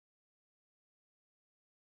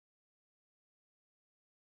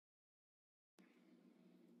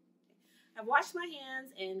I've washed my hands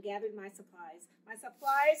and gathered my supplies. My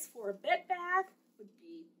supplies for a bed bath would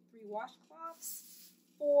be 3 washcloths,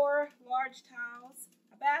 4 large towels,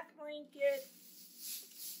 a bath blanket,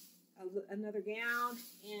 another gown,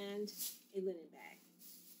 and a linen bag.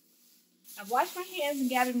 I've washed my hands and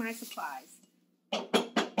gathered my supplies. Hi,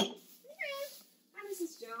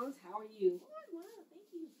 Mrs. Jones. How are you? Well, thank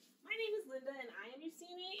you. My name is Linda, and I am your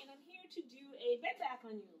CNA, and I'm here to do a bed bath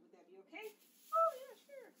on you. Would that be okay? Oh, yeah,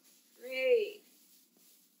 sure. Great.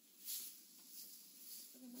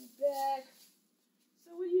 Look at my bed. So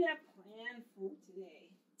what do you have planned for today?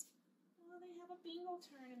 Well, they have a bingo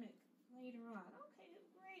tournament later on. Okay,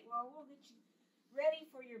 great. Well, we'll get you ready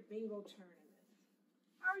for your bingo tournament.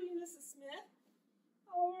 How are you, Mrs. Smith?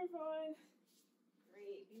 Oh, we're fine.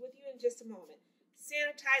 Great. Be with you in just a moment.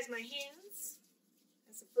 Sanitize my hands.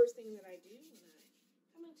 That's the first thing that I do when I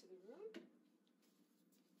come into the room.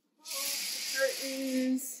 Close the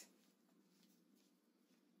curtains.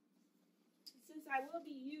 Since I will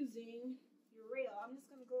be using your rail, I'm just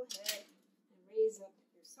going to go ahead and raise up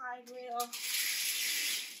your side rail.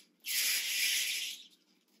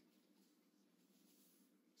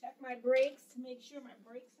 Check my brakes to make sure my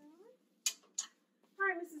brakes are on. All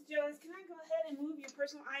right, Mrs. Jones, can I go ahead and move your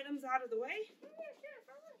personal items out of the way? Yeah, sure,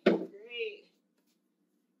 fine. Great.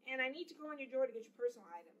 And I need to go on your door to get your personal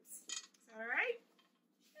items. Is that all right?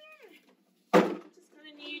 Sure. Just going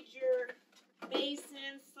to need your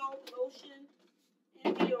basin, soap, lotion,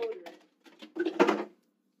 and deodorant. And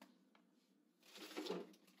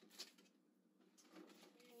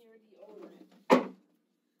your deodorant.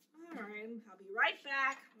 All right, I'll be right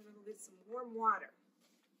back. I'm going to go get some warm water.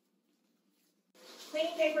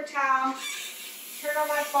 Clean paper towel, turn on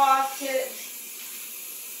my faucet,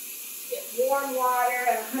 get warm water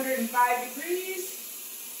at 105 degrees,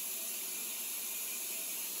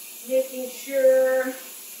 making sure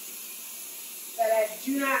that I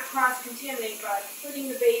do not cross-contaminate by putting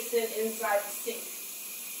the basin inside the sink.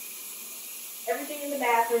 Everything in the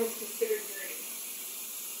bathroom is considered dirty.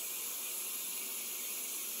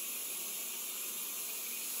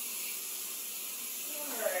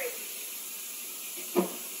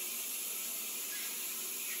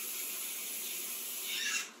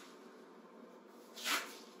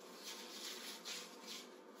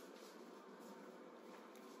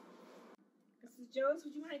 Jones,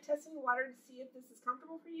 would you mind testing the water to see if this is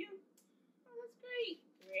comfortable for you? Oh, that's great.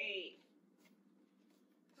 Great.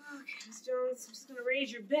 Okay, Ms. Jones, I'm just going to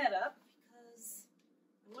raise your bed up because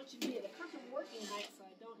I want you to be at a comfortable working height so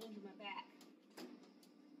I don't injure my back.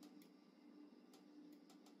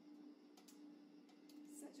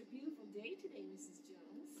 Such a beautiful day today, Mrs.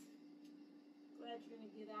 Jones. Glad you're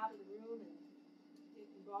going to get out of the room and get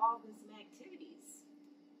involved in some activities.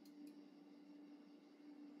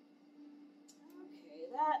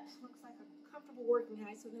 That looks like a comfortable working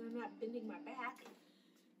height, so then I'm not bending my back.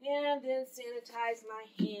 And then sanitize my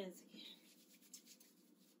hands again.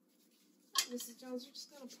 Right, Mrs. Jones, you're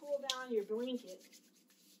just going to pull down your blanket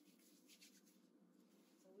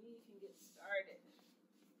so we can get started.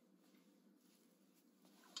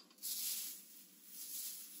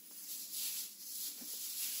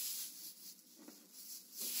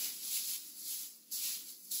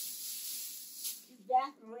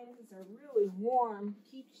 Bath blankets are really warm,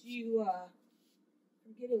 keeps you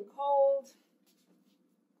from getting cold,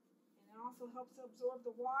 and it also helps absorb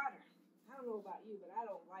the water. I don't know about you, but I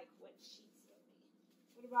don't like wet sheets on me.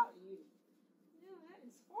 What about you? No, that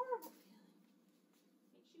is horrible feeling.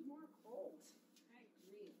 Makes you more cold. I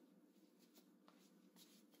agree.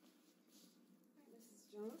 All right, Mrs.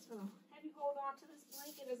 Jones, I'm going to have you hold on to this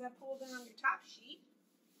blanket as I pull down your top sheet.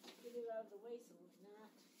 Get it out of the way so it's not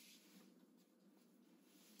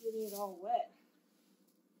getting it all wet.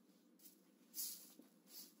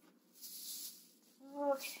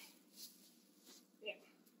 Okay. There.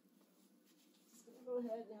 Just going to go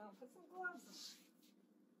ahead now and put some gloves on.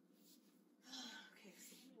 Okay,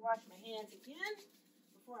 so let me wash my hands again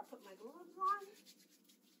before I put my gloves on.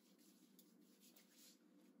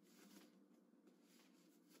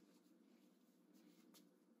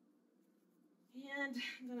 And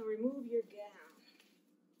I'm going to remove your gown.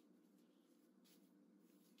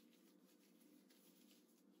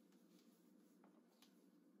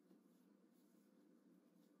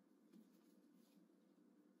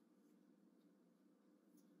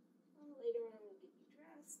 Later on, I'm going to get you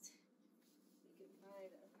dressed. We can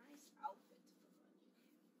find a nice outfit to put on you.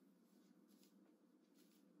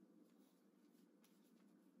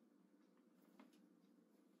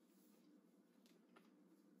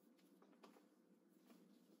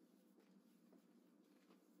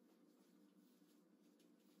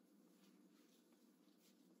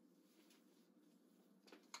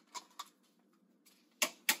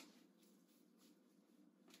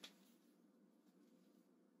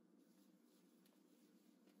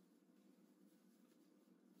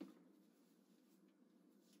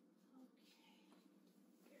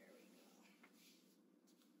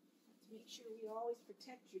 Make sure we always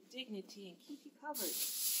protect your dignity and keep you covered.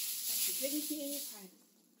 Protect your dignity and your privacy.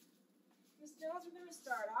 Ms. Jones, we're going to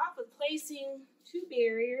start off with placing 2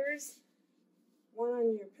 barriers. One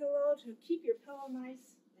on your pillow to keep your pillow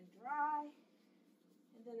nice and dry.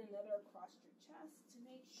 And then another across your chest to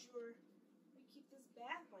make sure we keep this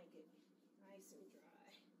bath blanket nice and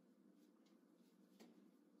dry.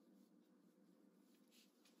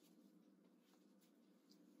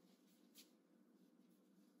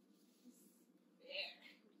 There.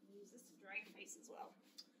 We can use this to dry your face as well.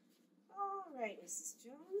 All right, Mrs.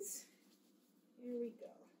 Jones. Here we go.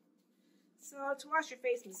 So to wash your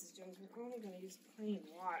face, Mrs. Jones, we're only going to use plain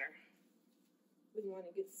water. We don't want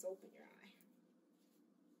to get soap in your eye.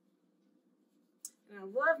 And I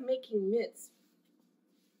love making mitts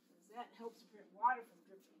because that helps prevent water from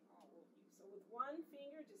dripping all over you. So with one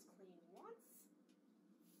finger, just clean once,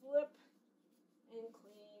 flip, and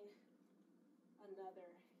clean another.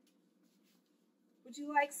 Would you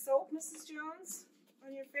like soap, Mrs. Jones,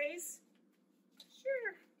 on your face?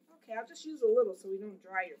 Sure. Okay, I'll just use a little so we don't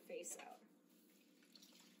dry your face out.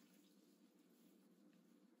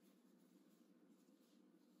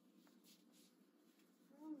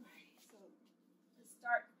 Alright, so let's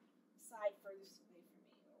start side furthest away from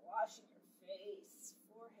me. We're washing your face,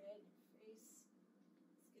 forehead, your face.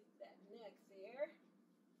 Let's get that neck there.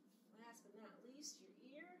 Last but not least, your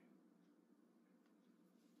ear.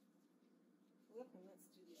 Flip, and let's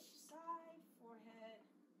do the other side. Forehead,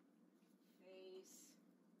 face,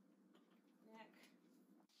 neck,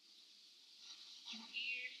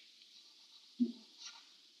 ear.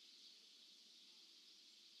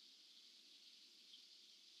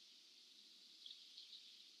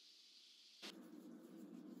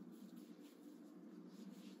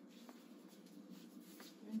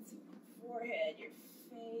 Rinsing your forehead, your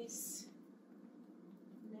face,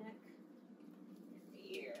 neck,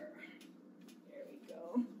 your ear. There we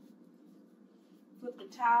go. Flip the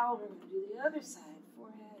towel. We're going to do the other side.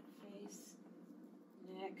 Forehead, face,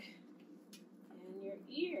 neck, and your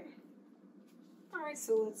ear. Alright,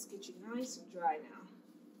 so let's get you nice and dry now.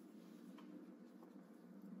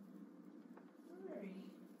 Alright.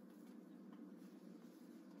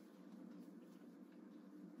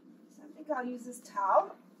 So I think I'll use this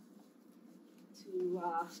towel to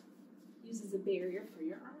use as a barrier for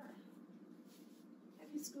your arm. Have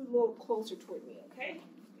you scoot a little closer toward me, okay?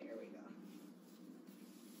 There we go.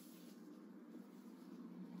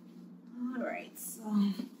 Alright, so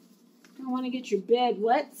don't want to get your bed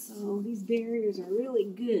wet, so these barriers are really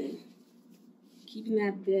good. Keeping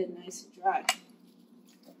that bed nice and dry.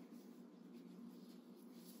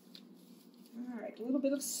 Alright, a little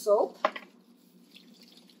bit of soap.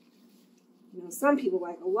 You know, some people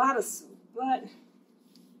like a lot of soap, but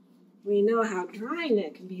we know how drying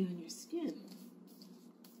that can be on your skin.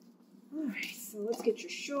 Alright, so let's get your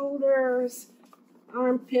shoulders,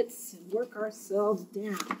 armpits, and work ourselves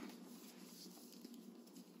down.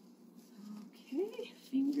 Okay,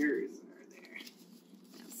 fingers are there.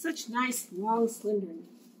 Such nice, long, slender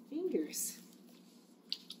fingers.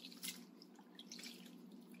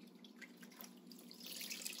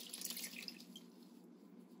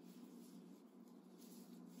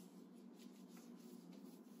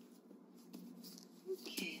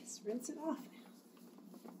 Okay, let's rinse it off now.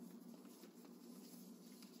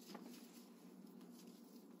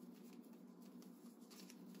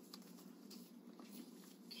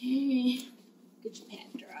 Okay, get your pad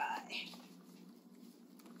dry.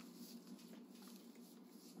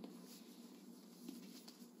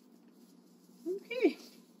 Okay.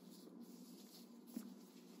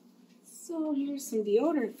 So here's some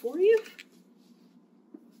deodorant for you.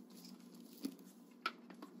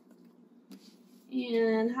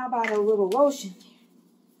 And how about a little lotion here?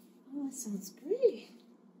 Oh, that sounds great.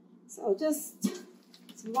 So just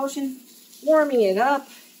some lotion, warming it up,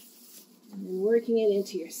 and then working it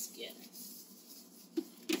into your skin.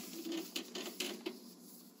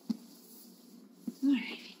 All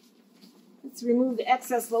right. Let's remove the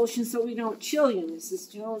excess lotion so we don't chill you,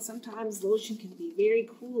 Mrs. Jones. Sometimes lotion can be very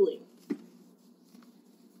cooling.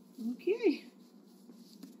 Okay.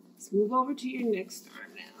 Let's move over to your next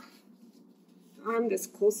arm now. Arm that's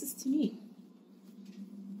closest to me.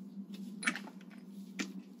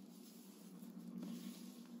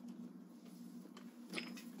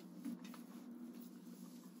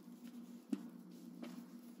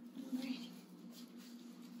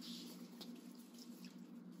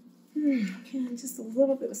 Okay, just a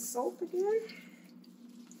little bit of soap again.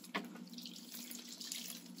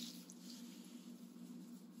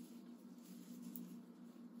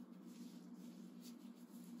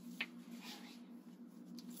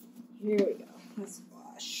 Here we go. Let's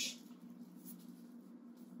wash.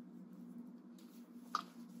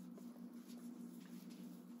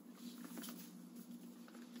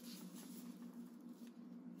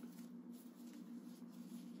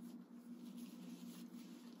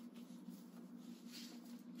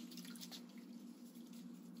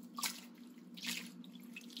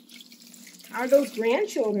 How are those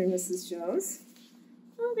grandchildren, Mrs. Jones?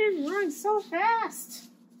 Oh, they're growing so fast.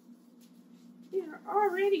 They are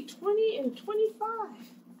already 20 and 25.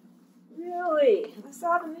 Really? I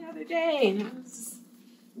saw them the other day, and I was just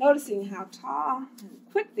noticing how tall and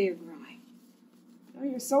quick they're growing. Oh,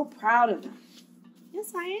 you're so proud of them.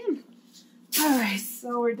 Yes, I am. All right,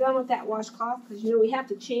 so we're done with that washcloth because, you know, we have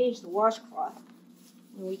to change the washcloth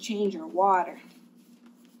when we change our water.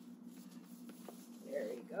 There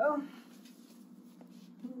we go.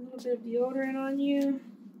 A little bit of deodorant on you.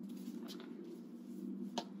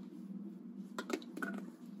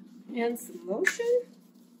 And some lotion.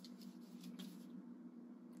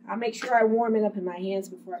 I'll make sure I warm it up in my hands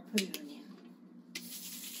before I put it on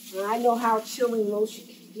you. I know how chilling lotion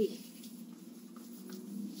can be.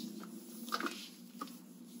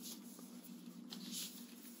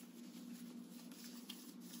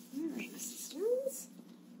 All right, Mrs. Jones.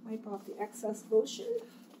 Wipe off the excess lotion.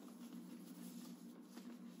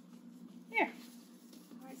 There.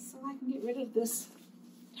 All right, so I can get rid of this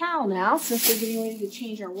towel now since we're getting ready to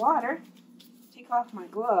change our water. Take off my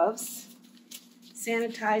gloves.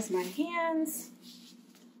 Sanitize my hands.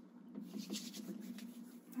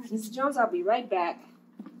 All right, Mrs. Jones, I'll be right back.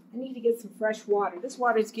 I need to get some fresh water. This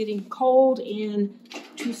water is getting cold and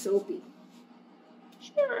too soapy.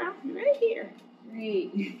 Sure, I'll be right here.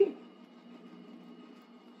 Great.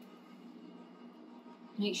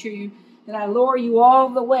 Make sure that I lower you all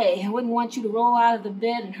the way. I wouldn't want you to roll out of the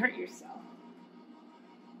bed and hurt yourself.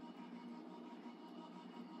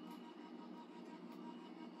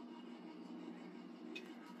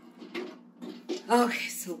 Okay,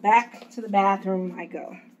 so back to the bathroom I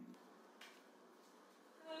go.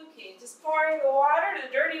 Okay, just pouring the water,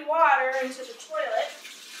 the dirty water, into the toilet.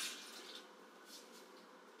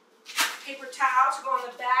 Paper towel to go on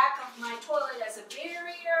the back of my toilet as a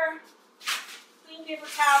barrier. Clean paper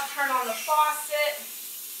towel to turn on the faucet.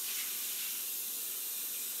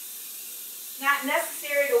 Not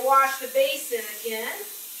necessary to wash the basin again,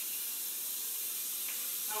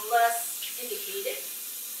 unless indicated.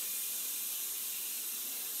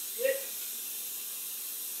 Good.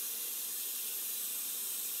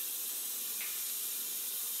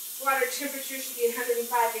 Water temperature should be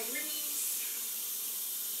 105 degrees.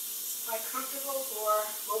 It's quite comfortable for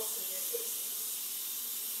most of your cases.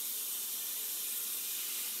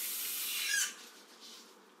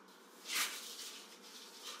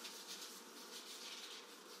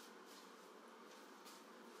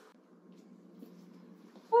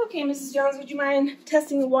 Okay, Mrs. Jones, would you mind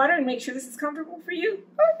testing the water and make sure this is comfortable for you?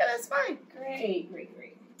 Oh, yeah, that's fine. Great, great,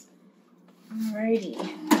 great. Alrighty.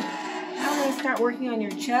 Now I'm going to start working on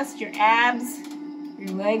your chest, your abs, your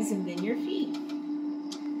legs, and then your feet.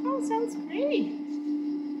 Oh, sounds great.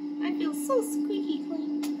 I feel so squeaky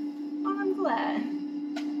clean. Oh, I'm glad.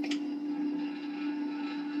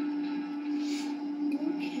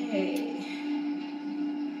 Okay.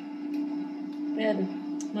 Bed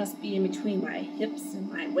must be in between my hips and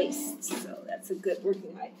my waist, so that's a good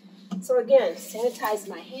working height. So again, sanitize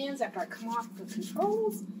my hands after I come off the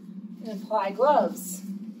controls and apply gloves.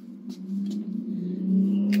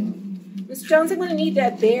 Ms. Jones, I'm going to need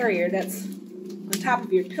that barrier that's on top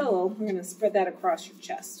of your pillow. We're going to spread that across your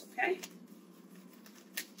chest, okay?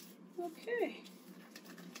 Okay.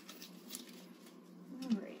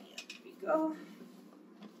 All right, here we go.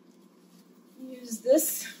 Use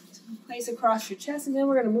this place across your chest, and then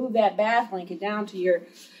we're going to move that bath blanket down to your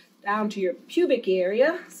pubic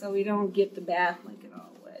area so we don't get the bath blanket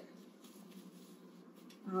all wet,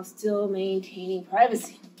 while still maintaining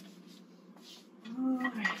privacy.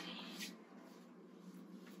 Alrighty.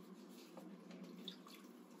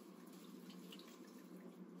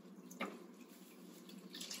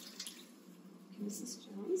 Mrs.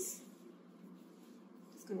 Jones,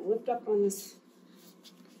 just going to lift up on this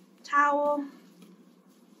towel.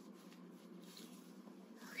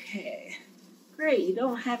 Okay, great. You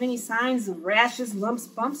don't have any signs of rashes, lumps,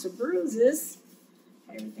 bumps, or bruises.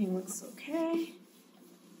 Everything looks okay.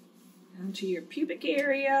 Down to your pubic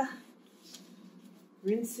area.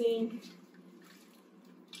 Rinsing.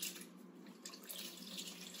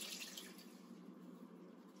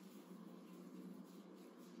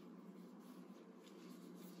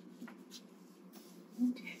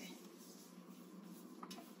 Okay.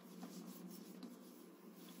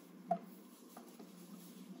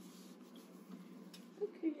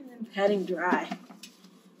 Patting dry.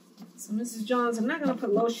 So Mrs. Jones, I'm not going to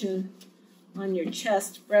put lotion on your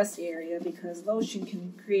chest, breast area because lotion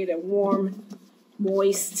can create a warm,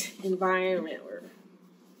 moist environment where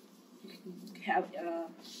you can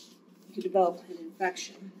develop an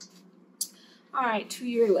infection. All right, to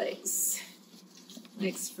your legs.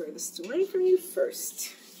 Legs furthest away from you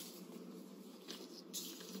first.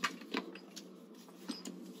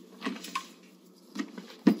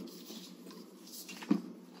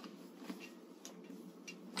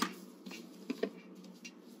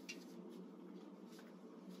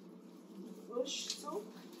 Push soap.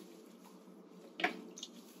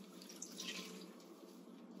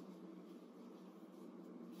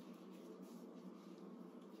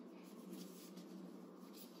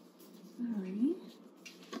 Alright.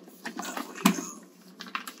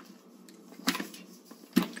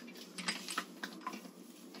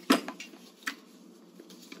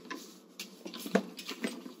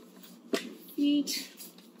 Feet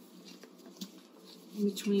in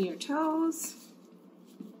between your toes.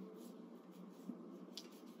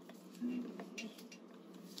 And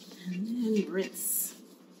then rinse.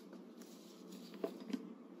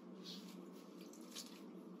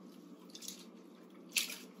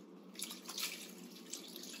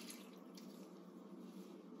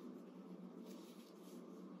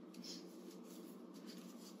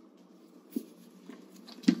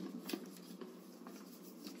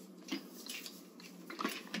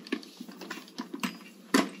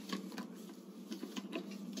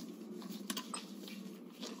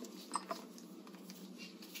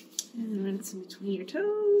 And rinse in between your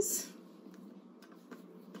toes.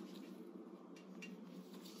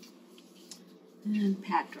 And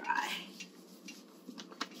pat dry.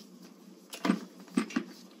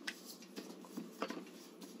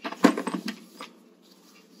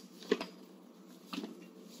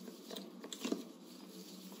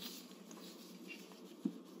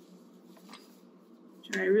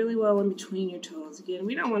 Dry really well in between your toes. Again,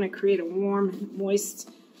 we don't want to create a warm, moist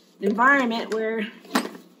environment where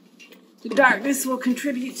the darkness will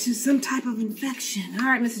contribute to some type of infection. All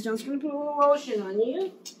right, Mrs. Jones, we're going to put a little lotion on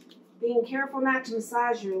you. Being careful not to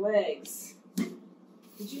massage your legs.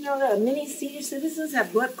 Did you know that many senior citizens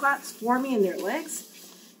have blood clots forming in their legs?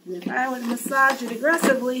 And if I would massage it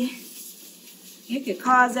aggressively, it could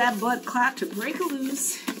cause that blood clot to break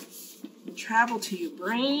loose and travel to your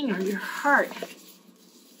brain or your heart,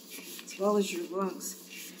 as well as your lungs.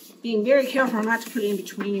 Being very careful not to put it in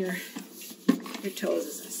between your toes,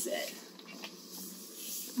 as I said.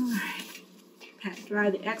 Alright, pat dry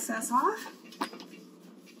the excess off.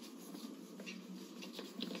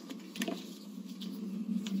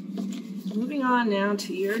 Moving on now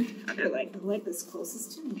to your other leg, the leg that's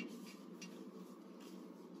closest to me.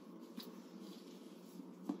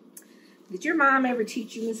 Did your mom ever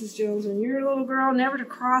teach you, Mrs. Jones, when you were a little girl, never to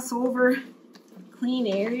cross over clean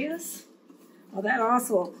areas? Well, that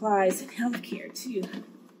also applies in healthcare too.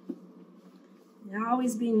 Now,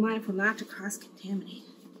 always being mindful not to cross-contaminate.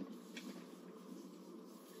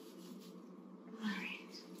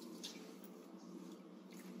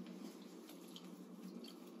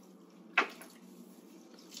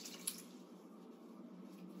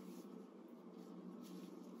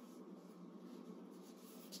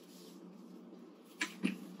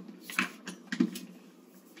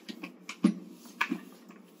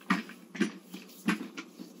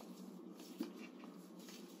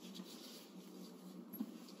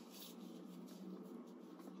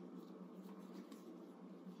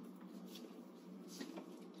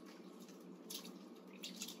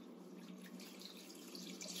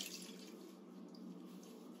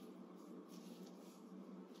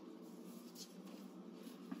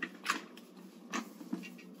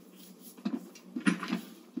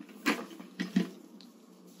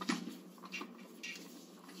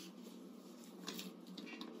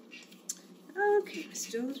 Okay,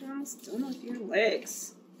 Miss Jones, you're almost done with your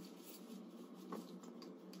legs.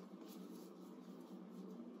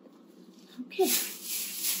 Okay,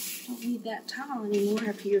 don't need that towel anymore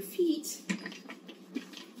after your feet.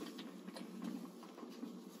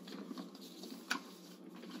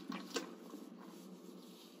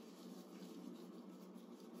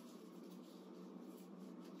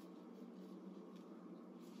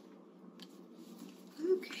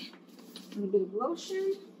 Okay, a little bit of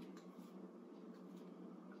lotion.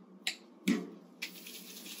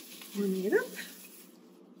 Warming it up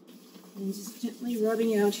and just gently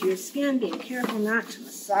rubbing it onto your skin, being careful not to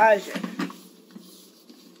massage it.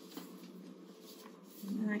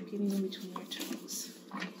 Not getting in between your toes.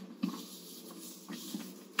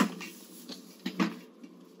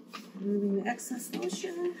 Removing the excess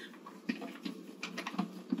lotion.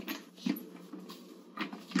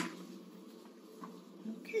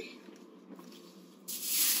 Okay.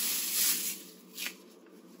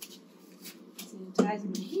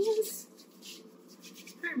 Sanitizing my hands.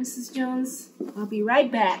 Alright, Mrs. Jones, I'll be right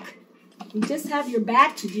back. You just have your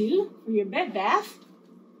bath to do for your bed bath.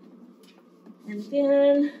 And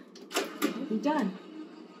then we'll be done.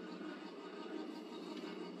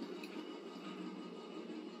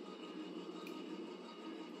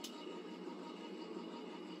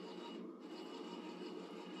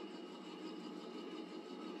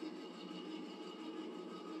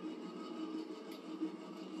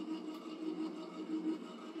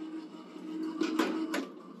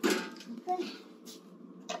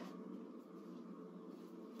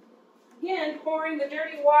 Again, pouring the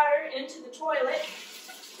dirty water into the toilet,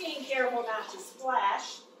 being careful not to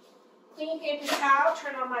splash. Clean paper towel,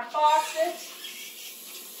 turn on my faucet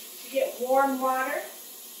to get warm water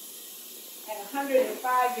at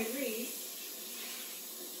 105 degrees.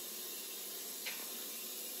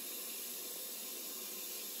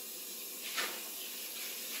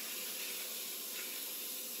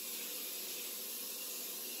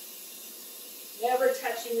 Never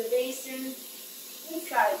touching the basin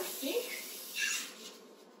inside the sink.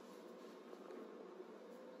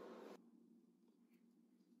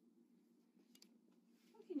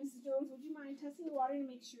 Okay, Mrs. Jones, would you mind testing the water to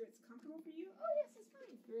make sure it's comfortable for you? Oh, yes, it's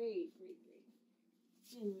fine. Great, great, great.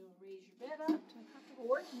 And we'll raise your bed up to a comfortable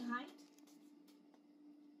working height.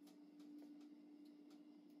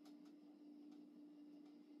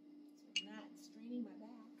 So I'm not straining my back.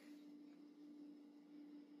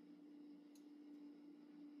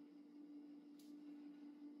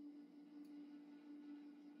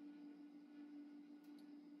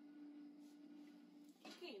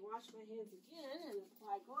 Okay, wash my hands again and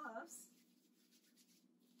apply gloves.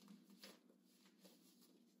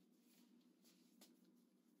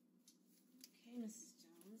 Okay, Mrs.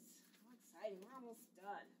 Jones, how exciting. We're almost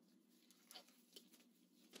done.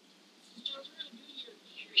 Mrs. Jones, we're going to do your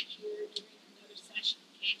Peri-care during another session,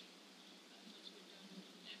 okay? Once we're done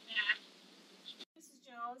with that. Mrs.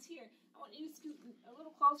 Jones, here, I want you to scoot a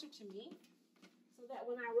little closer to me so that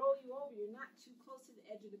when I roll you over, you're not too close to the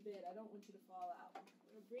edge of the bed. I don't want you to fall out.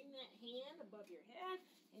 We're going to bring that hand above your head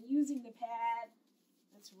and using the pad,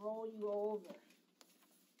 let's roll you over.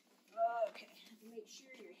 Okay, make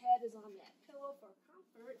sure your head is on that pillow for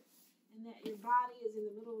comfort and that your body is in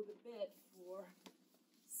the middle of the bed for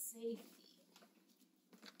safety.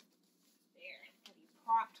 There, have you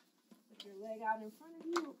propped with your leg out in front of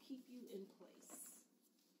you will keep you in place.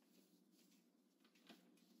 All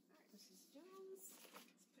right, Mrs. Jones,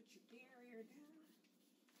 let's put your barrier down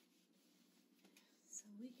so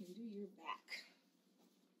we can do your back.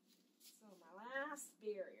 So my last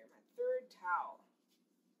barrier, my third towel,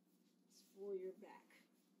 is for your back.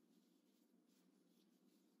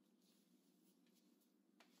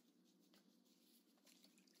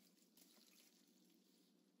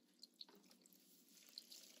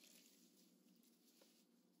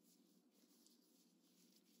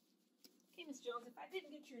 Okay, Miss Jones, if I didn't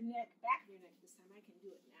get your back of your neck this time, I can do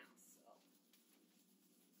it now. So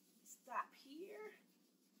stop here,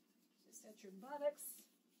 just at your buttocks,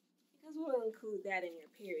 because we'll include that in your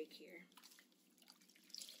Peri-care.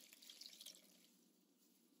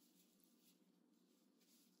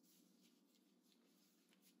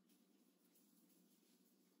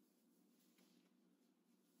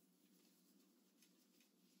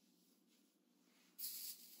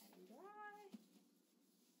 And dry.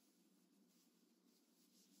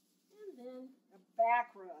 And then a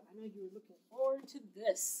back rub. I know you were looking forward to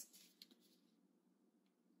this.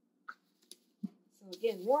 So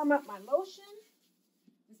again, warm up my lotion.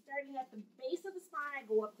 And starting at the base of the spine, I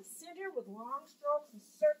go up the center with long strokes and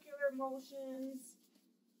circular motions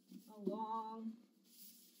along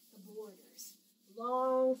the borders.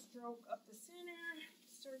 Long stroke up the center,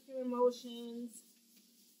 circular motions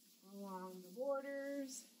along the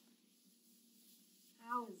borders.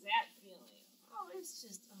 How is that feeling? Oh, it's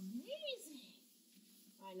just amazing.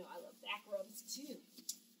 I know, I love back rubs too.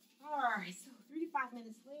 All right, so 3 to 5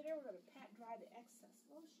 minutes later, we're going to pat dry the excess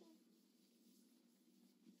lotion.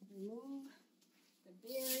 Remove the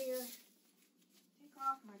barrier. Take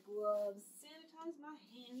off my gloves. Sanitize my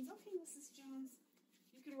hands. Okay, Mrs. Jones,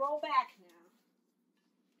 you can roll back now.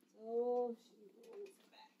 So she rolls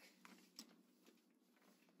back.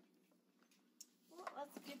 Well,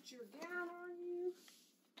 let's get your gown on you.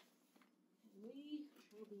 And we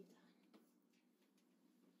will be done.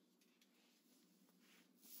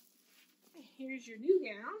 Here's your new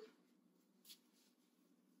gown.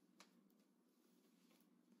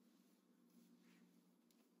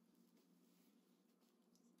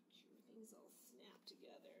 Everything's all snapped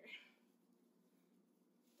together.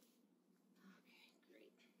 Okay,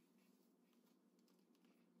 great.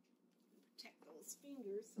 Protect those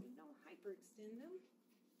fingers so we don't hyperextend them.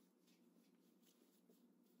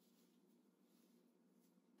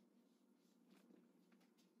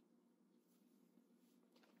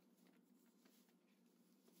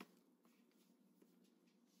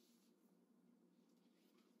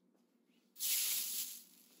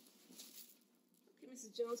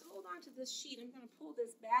 Mrs. Jones, hold on to this sheet. I'm going to pull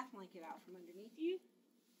this bath blanket out from underneath you.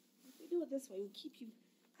 If we do it this way, we'll keep you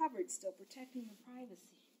covered still, protecting your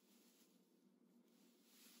privacy.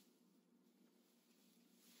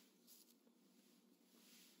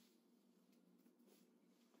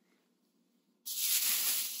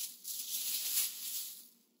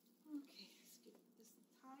 Okay, let's get this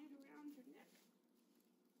tied around your neck.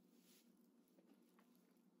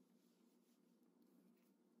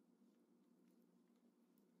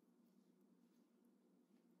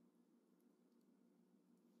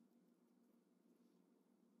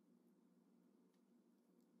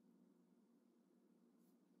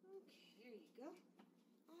 There you go.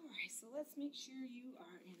 All right, so let's make sure you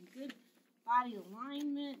are in good body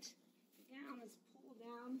alignment. The gown is pulled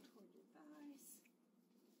down toward your thighs.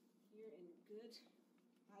 You're in good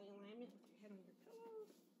body alignment with your head on your pillow.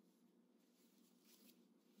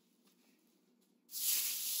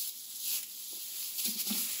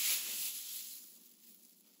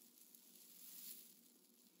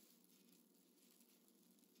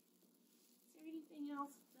 Is there anything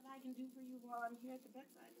else that I can do for you while I'm here at the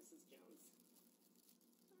bedside, Mrs. Jones?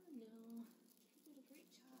 Oh, no. You did a great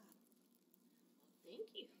job. Well,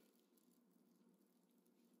 thank you.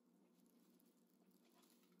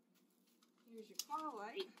 Here's your call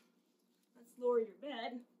light. Let's lower your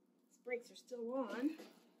bed. These brakes are still on.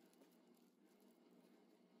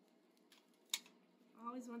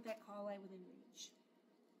 Always want that call light within reach.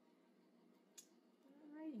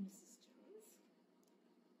 Alrighty, Mrs. Jones.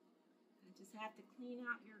 I just have to clean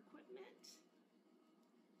out your equipment,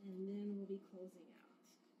 and then we'll be closing out.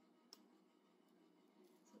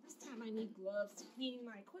 So this time I need gloves to clean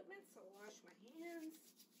my equipment, so wash my hands,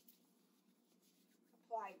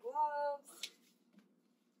 apply gloves.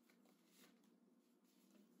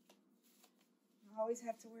 I always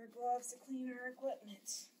have to wear gloves to clean our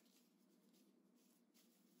equipment.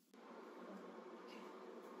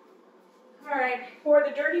 All right, pour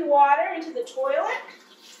the dirty water into the toilet.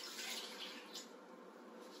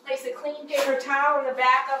 Place a clean paper towel in the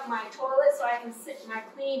back of my toilet so I can sit my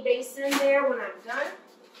clean basin there when I'm done.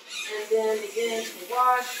 And then begin to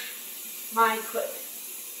wash my equipment.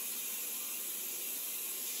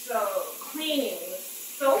 So, cleaning with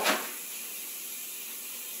soap.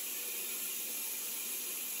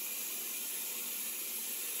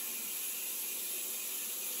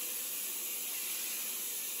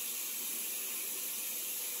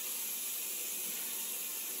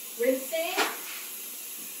 Rinsing.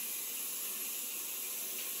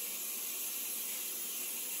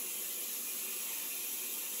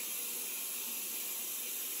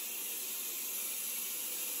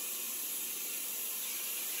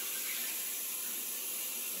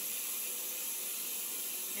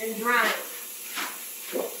 And drying.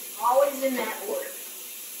 Always in that order.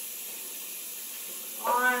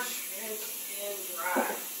 Wash, rinse, and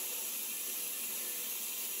dry.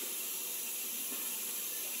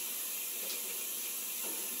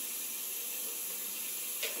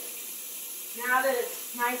 Now that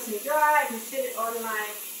it's nice and dry, I can sit it on my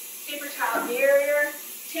paper towel barrier,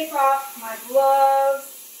 take off my gloves,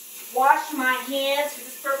 wash my hands. For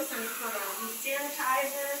this purpose, I'm just going to use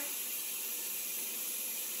sanitizer.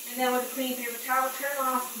 And then with a clean paper towel, turn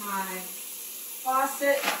off my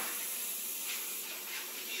faucet,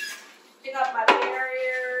 pick up my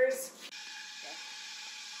barriers.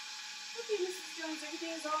 Okay, Mrs. Jones,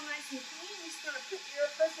 everything is all nice and clean. We're just going to put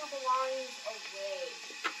your personal belongings away.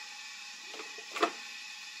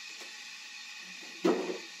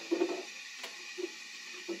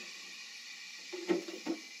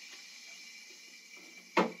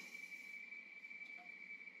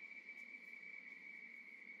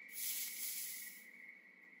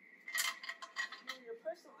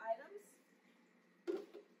 Personal items.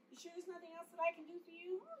 You sure there's nothing else that I can do for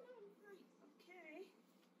you? Oh, no, I'm fine. Okay.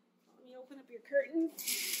 Let me open up your curtains.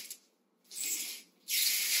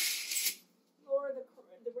 Lower the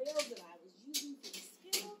rails that I was using for the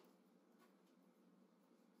skill.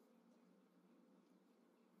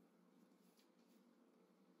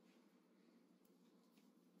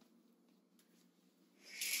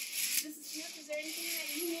 Mrs. Smith, is there anything that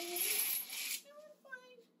you need? No, I'm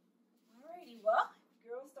fine. Alrighty, well.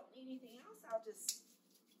 Girls don't need anything else, I'll just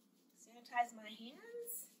sanitize my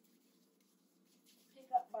hands, pick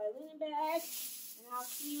up my linen bag, and I'll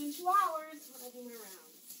see you in 2 hours when I do my rounds.